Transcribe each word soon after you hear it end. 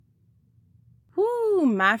Ooh,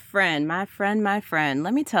 my friend.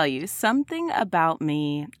 Let me tell you something about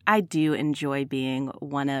me. I do enjoy being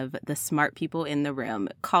one of the smart people in the room.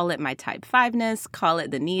 Call it my type 5-ness, call it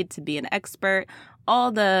the need to be an expert,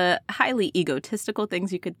 all the highly egotistical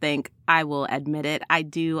things you could think. I will admit it. I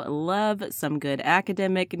do love some good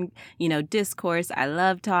academic and, discourse. I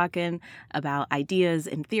love talking about ideas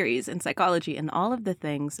and theories and psychology and all of the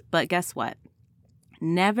things. But guess what?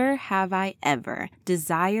 Never have I ever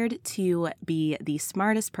desired to be the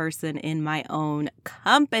smartest person in my own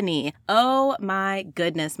company. Oh my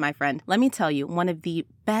goodness, my friend. Let me tell you, one of the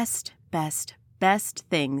best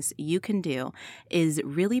things you can do is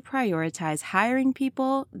really prioritize hiring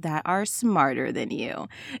people that are smarter than you.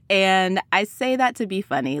 And I say that to be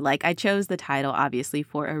funny. Like, I chose the title obviously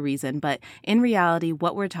for a reason, but in reality,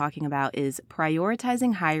 what we're talking about is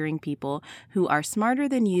prioritizing hiring people who are smarter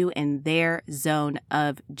than you in their zone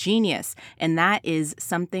of genius. And that is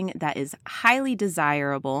something that is highly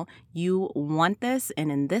desirable. You want this,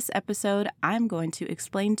 and in this episode, I'm going to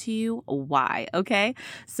explain to you why, okay?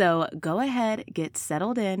 So go ahead, get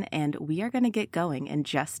settled in, and we are going to get going in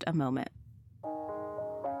just a moment.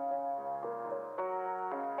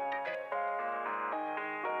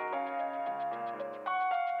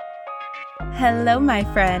 Hello, my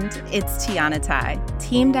friend. It's Tiana Tai,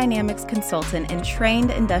 Team Dynamics Consultant and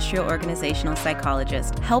trained industrial organizational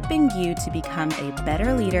psychologist, helping you to become a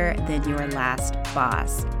better leader than your last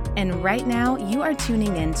boss. And right now, you are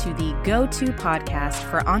tuning in to the go-to podcast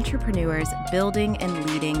for entrepreneurs building and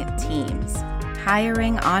leading teams.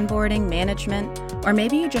 Hiring, onboarding, management, or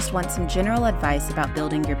maybe you just want some general advice about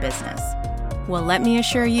building your business. Well, let me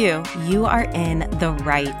assure you, you are in the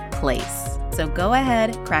right place. So go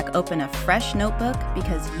ahead, crack open a fresh notebook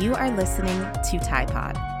because you are listening to Tide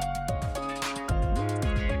Pod.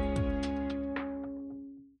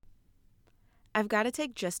 I've got to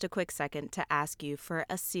take just a quick second to ask you for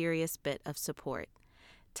a serious bit of support.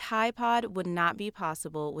 Tide Pod would not be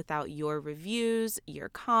possible without your reviews, your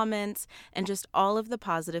comments, and just all of the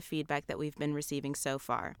positive feedback that we've been receiving so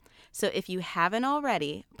far. So if you haven't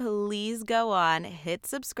already, please go on, hit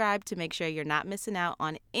subscribe to make sure you're not missing out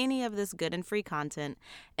on any of this good and free content,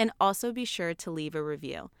 and also be sure to leave a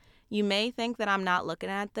review. You may think that I'm not looking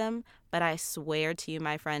at them, but I swear to you,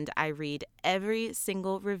 my friend, I read every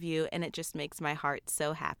single review, and it just makes my heart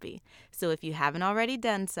so happy. So if you haven't already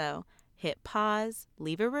done so, hit pause,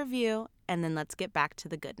 leave a review, and then let's get back to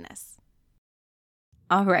the goodness.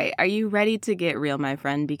 All right, are you ready to get real, my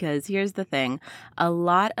friend? Because here's the thing. A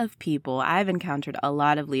lot of people, I've encountered a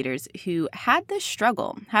lot of leaders who had this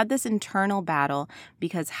struggle, had this internal battle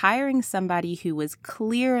because hiring somebody who was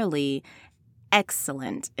clearly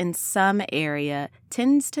excellent in some area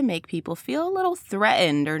tends to make people feel a little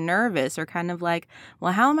threatened or nervous or kind of like,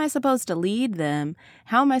 well, how am I supposed to lead them?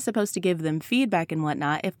 How am I supposed to give them feedback and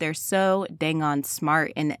whatnot if they're so dang on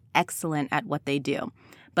smart and excellent at what they do?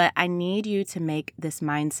 But I need you to make this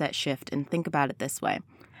mindset shift and think about it this way.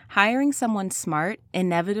 Hiring someone smart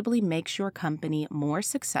inevitably makes your company more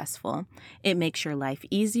successful. It makes your life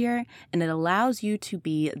easier, and it allows you to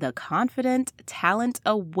be the confident,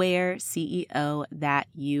 talent-aware CEO that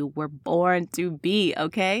you were born to be,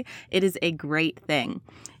 okay? It is a great thing.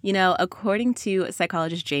 According to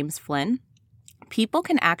psychologist James Flynn, people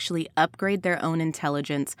can actually upgrade their own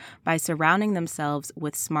intelligence by surrounding themselves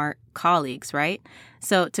with smart colleagues, right?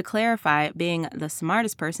 So to clarify, being the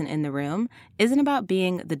smartest person in the room isn't about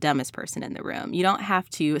being the dumbest person in the room. You don't have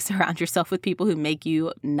to surround yourself with people who make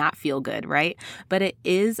you not feel good, right? But it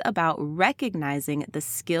is about recognizing the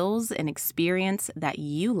skills and experience that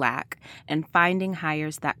you lack and finding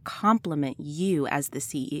hires that complement you as the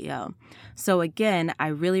CEO. So again, I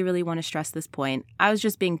really want to stress this point. I was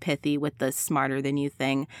just being pithy with the smarter than you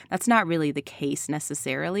thing. That's not really the case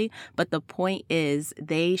necessarily, but the point is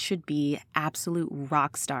they should be absolute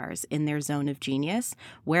rock stars in their zone of genius.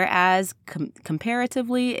 Whereas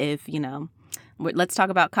comparatively, if, let's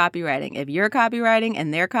talk about copywriting. If you're copywriting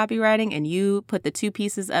and they're copywriting and you put the two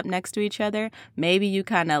pieces up next to each other, maybe you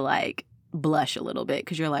kind of like blush a little bit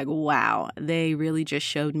because you're like, wow, they really just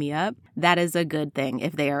showed me up. That is a good thing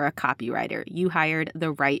if they are a copywriter. You hired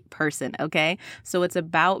the right person, okay? So it's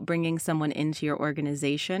about bringing someone into your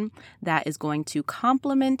organization that is going to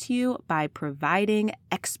complement you by providing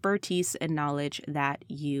expertise and knowledge that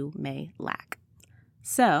you may lack.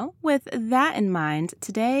 So with that in mind,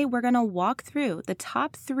 today we're going to walk through the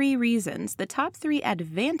top 3 reasons, the top 3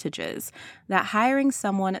 advantages that hiring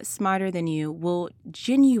someone smarter than you will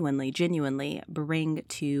genuinely bring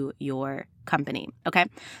to your company. Okay.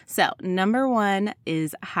 So number 1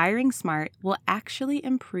 is hiring smart will actually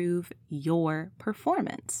improve your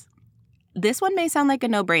performance. This one may sound like a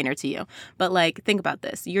no-brainer to you, but like, think about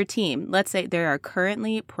this. Your team, let's say there are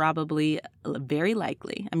currently probably, very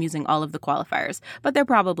likely, I'm using all of the qualifiers, but they're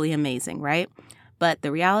probably amazing, right? But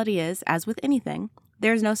the reality is, as with anything,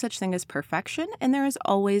 there's no such thing as perfection, and there is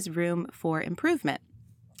always room for improvement.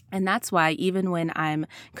 And that's why even when I'm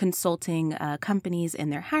consulting companies in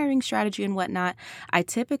their hiring strategy and whatnot, I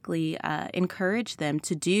typically encourage them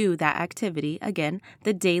to do that activity. Again,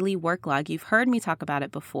 the daily work log. You've heard me talk about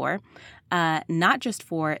it before. Not just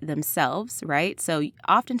for themselves, right? So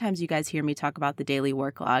oftentimes you guys hear me talk about the daily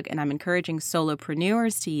work log, and I'm encouraging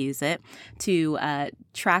solopreneurs to use it to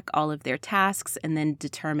track all of their tasks and then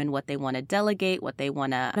determine what they want to delegate, what they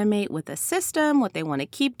want to automate with a system, what they want to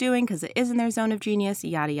keep doing because it is in their zone of genius,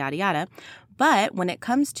 yada, yada, yada. But when it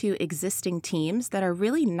comes to existing teams that are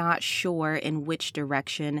really not sure in which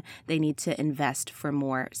direction they need to invest for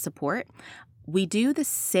more support, we do the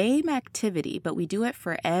same activity, but we do it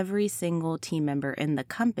for every single team member in the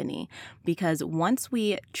company, because once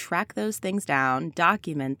we track those things down,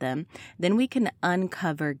 document them, then we can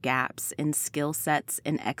uncover gaps in skill sets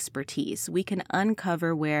and expertise. We can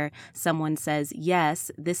uncover where someone says,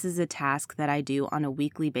 yes, this is a task that I do on a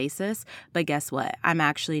weekly basis, but guess what? I'm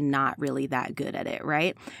actually not really that good at it,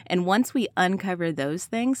 right? And once we uncover those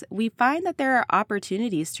things, we find that there are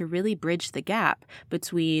opportunities to really bridge the gap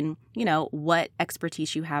between, what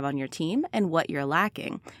expertise you have on your team and what you're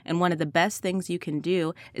lacking. And one of the best things you can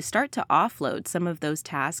do is start to offload some of those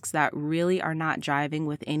tasks that really are not jiving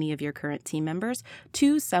with any of your current team members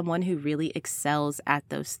to someone who really excels at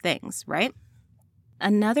those things, right?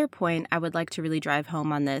 Another point I would like to really drive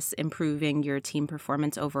home on this, improving your team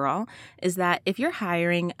performance overall, is that if you're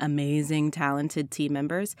hiring amazing, talented team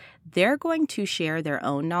members, they're going to share their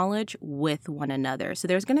own knowledge with one another. So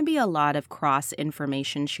there's going to be a lot of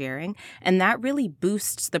cross-information sharing, and that really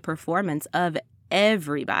boosts the performance of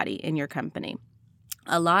everybody in your company.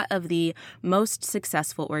 A lot of the most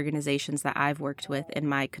successful organizations that I've worked with in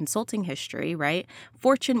my consulting history, right?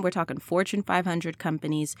 We're talking Fortune 500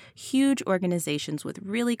 companies, huge organizations with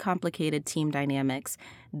really complicated team dynamics.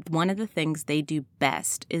 One of the things they do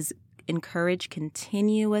best is encourage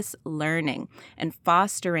continuous learning and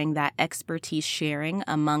fostering that expertise sharing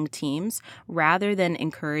among teams rather than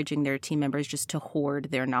encouraging their team members just to hoard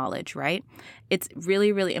their knowledge, right? It's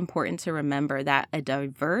really, really important to remember that a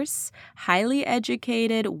diverse, highly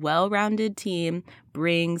educated, well-rounded team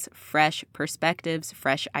brings fresh perspectives,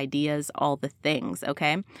 fresh ideas, all the things,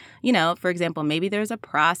 okay? For example, maybe there's a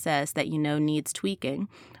process that needs tweaking.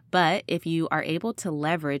 But if you are able to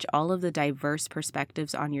leverage all of the diverse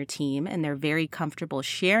perspectives on your team and they're very comfortable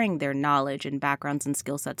sharing their knowledge and backgrounds and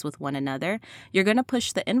skill sets with one another, you're going to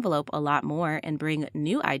push the envelope a lot more and bring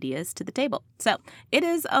new ideas to the table. So it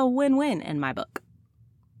is a win-win in my book.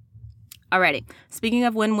 Alrighty, speaking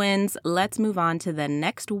of win-wins, let's move on to the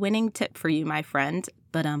next winning tip for you, my friend.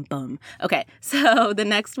 Ba-dum-bum. Okay, so the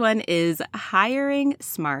next one is hiring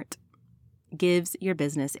smart gives your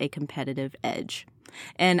business a competitive edge.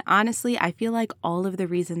 And honestly, I feel like all of the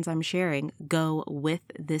reasons I'm sharing go with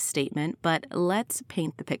this statement, but let's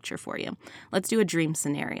paint the picture for you. Let's do a dream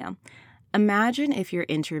scenario. Imagine if you're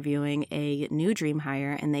interviewing a new dream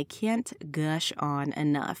hire and they can't gush on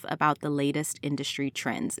enough about the latest industry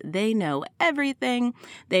trends. They know everything.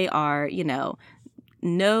 They are,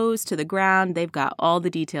 nose to the ground. They've got all the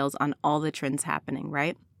details on all the trends happening,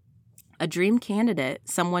 right? A dream candidate,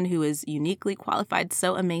 someone who is uniquely qualified,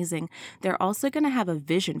 so amazing, they're also going to have a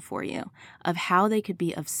vision for you of how they could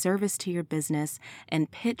be of service to your business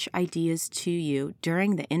and pitch ideas to you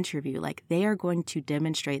during the interview. Like they are going to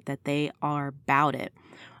demonstrate that they are about it.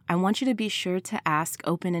 I want you to be sure to ask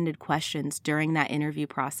open-ended questions during that interview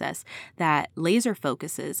process that laser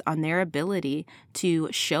focuses on their ability to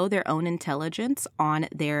show their own intelligence on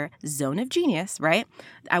their zone of genius, right?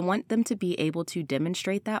 I want them to be able to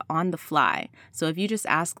demonstrate that on the fly. So if you just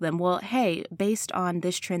ask them, well, hey, based on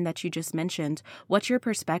this trend that you just mentioned, what's your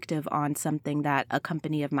perspective on something that a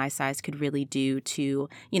company of my size could really do to,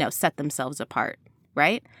 set themselves apart,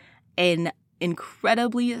 right? And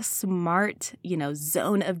incredibly smart,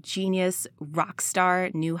 zone of genius, rock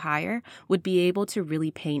star new hire would be able to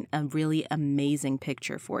really paint a really amazing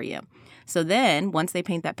picture for you. So then once they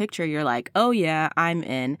paint that picture, you're like, oh yeah, I'm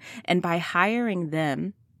in. And by hiring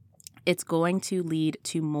them, it's going to lead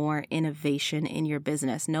to more innovation in your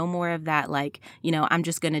business. No more of that I'm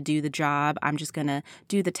just going to do the job. I'm just going to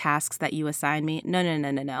do the tasks that you assign me.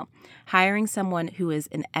 No. Hiring someone who is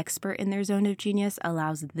an expert in their zone of genius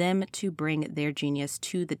allows them to bring their genius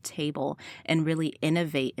to the table and really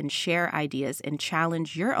innovate and share ideas and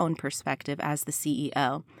challenge your own perspective as the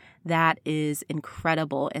CEO. That is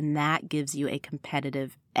incredible, and that gives you a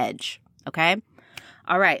competitive edge. Okay?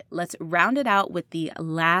 All right, let's round it out with the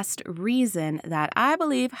last reason that I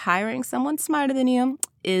believe hiring someone smarter than you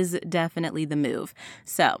is definitely the move.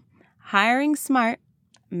 So, hiring smart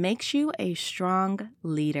makes you a strong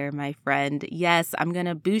leader, my friend. Yes, I'm going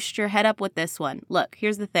to boost your head up with this one. Look,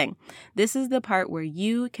 here's the thing. This is the part where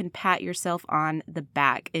you can pat yourself on the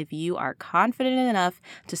back if you are confident enough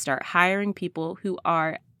to start hiring people who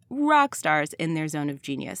are rock stars in their zone of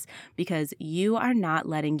genius, because you are not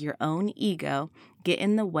letting your own ego get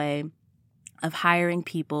in the way of hiring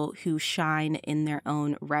people who shine in their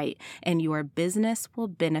own right, and your business will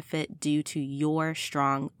benefit due to your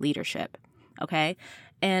strong leadership. Okay?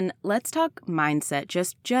 And let's talk mindset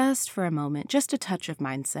just for a moment, just a touch of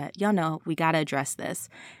mindset. Y'all know we got to address this.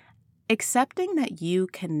 Accepting that you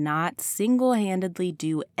cannot single-handedly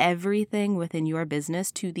do everything within your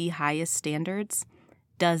business to the highest standards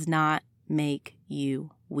does not make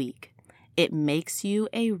you weak. It makes you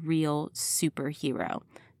a real superhero.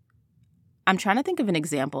 I'm trying to think of an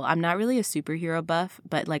example. I'm not really a superhero buff,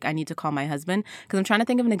 but I need to call my husband because I'm trying to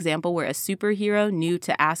think of an example where a superhero knew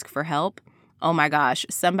to ask for help. Oh my gosh,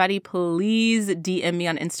 somebody please DM me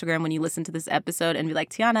on Instagram when you listen to this episode and be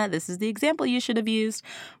like, Tiana, this is the example you should have used.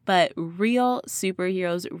 But real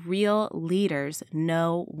superheroes, real leaders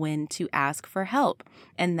know when to ask for help.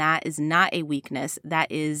 And that is not a weakness.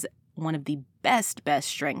 That is one of the best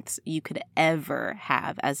strengths you could ever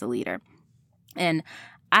have as a leader. And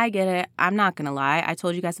I get it. I'm not going to lie. I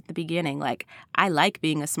told you guys at the beginning, I like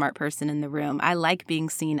being a smart person in the room. I like being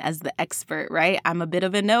seen as the expert, right? I'm a bit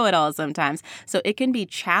of a know-it-all sometimes. So it can be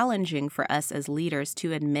challenging for us as leaders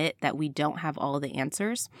to admit that we don't have all the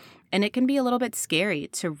answers. And it can be a little bit scary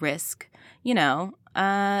to risk,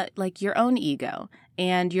 your own ego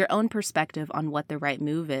and your own perspective on what the right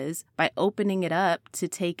move is by opening it up to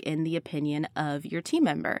take in the opinion of your team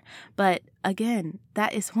member. But again,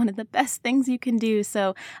 that is one of the best things you can do.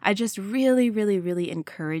 So I just really, really, really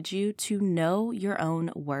encourage you to know your own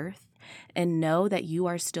worth and know that you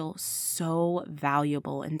are still so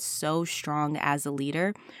valuable and so strong as a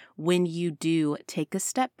leader when you do take a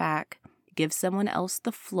step back, give someone else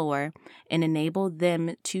the floor, and enable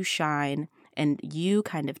them to shine. And you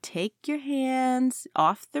kind of take your hands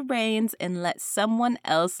off the reins and let someone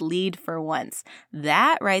else lead for once.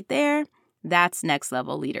 That right there, that's next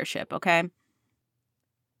level leadership, okay?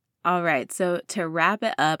 All right, so to wrap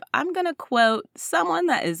it up, I'm going to quote someone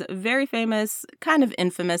that is very famous, kind of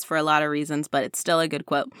infamous for a lot of reasons, but it's still a good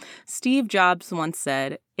quote. Steve Jobs once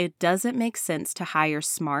said, "It doesn't make sense to hire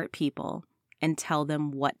smart people and tell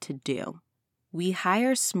them what to do. We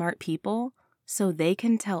hire smart people so they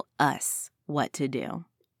can tell us what to do."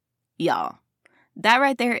 Y'all, that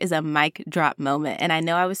right there is a mic drop moment. And I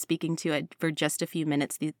know I was speaking to it for just a few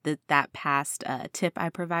minutes, that past tip I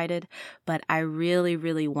provided, but I really,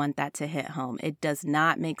 really want that to hit home. It does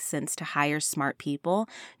not make sense to hire smart people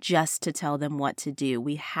just to tell them what to do.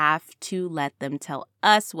 We have to let them tell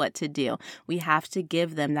us what to do. We have to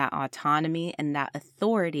give them that autonomy and that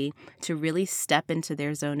authority to really step into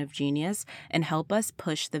their zone of genius and help us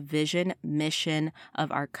push the vision, mission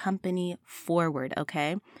of our company forward,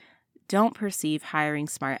 okay? Don't perceive hiring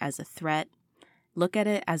smart as a threat. Look at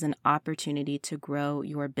it as an opportunity to grow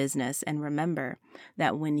your business. And remember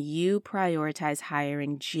that when you prioritize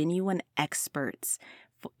hiring genuine experts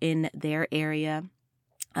in their area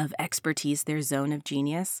of expertise, their zone of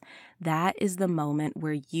genius, that is the moment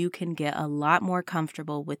where you can get a lot more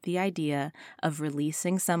comfortable with the idea of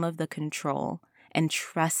releasing some of the control and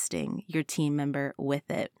trusting your team member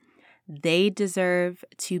with it. They deserve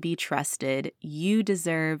to be trusted. You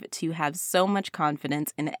deserve to have so much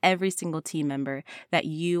confidence in every single team member that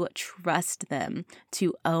you trust them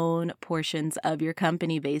to own portions of your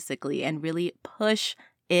company, basically, and really push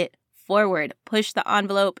it forward. Push the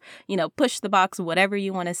envelope, push the box, whatever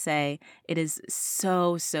you want to say. It is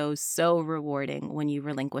so, so, so rewarding when you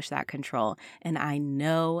relinquish that control. And I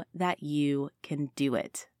know that you can do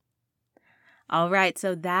it. All right,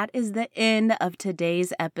 so that is the end of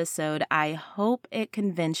today's episode. I hope it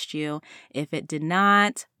convinced you. If it did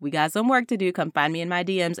not, we got some work to do. Come find me in my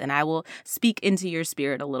DMs and I will speak into your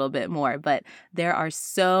spirit a little bit more. But there are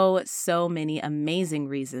so many amazing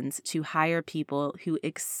reasons to hire people who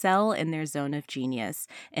excel in their zone of genius,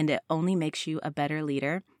 and it only makes you a better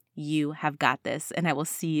leader. You have got this, and I will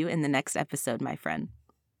see you in the next episode, my friend.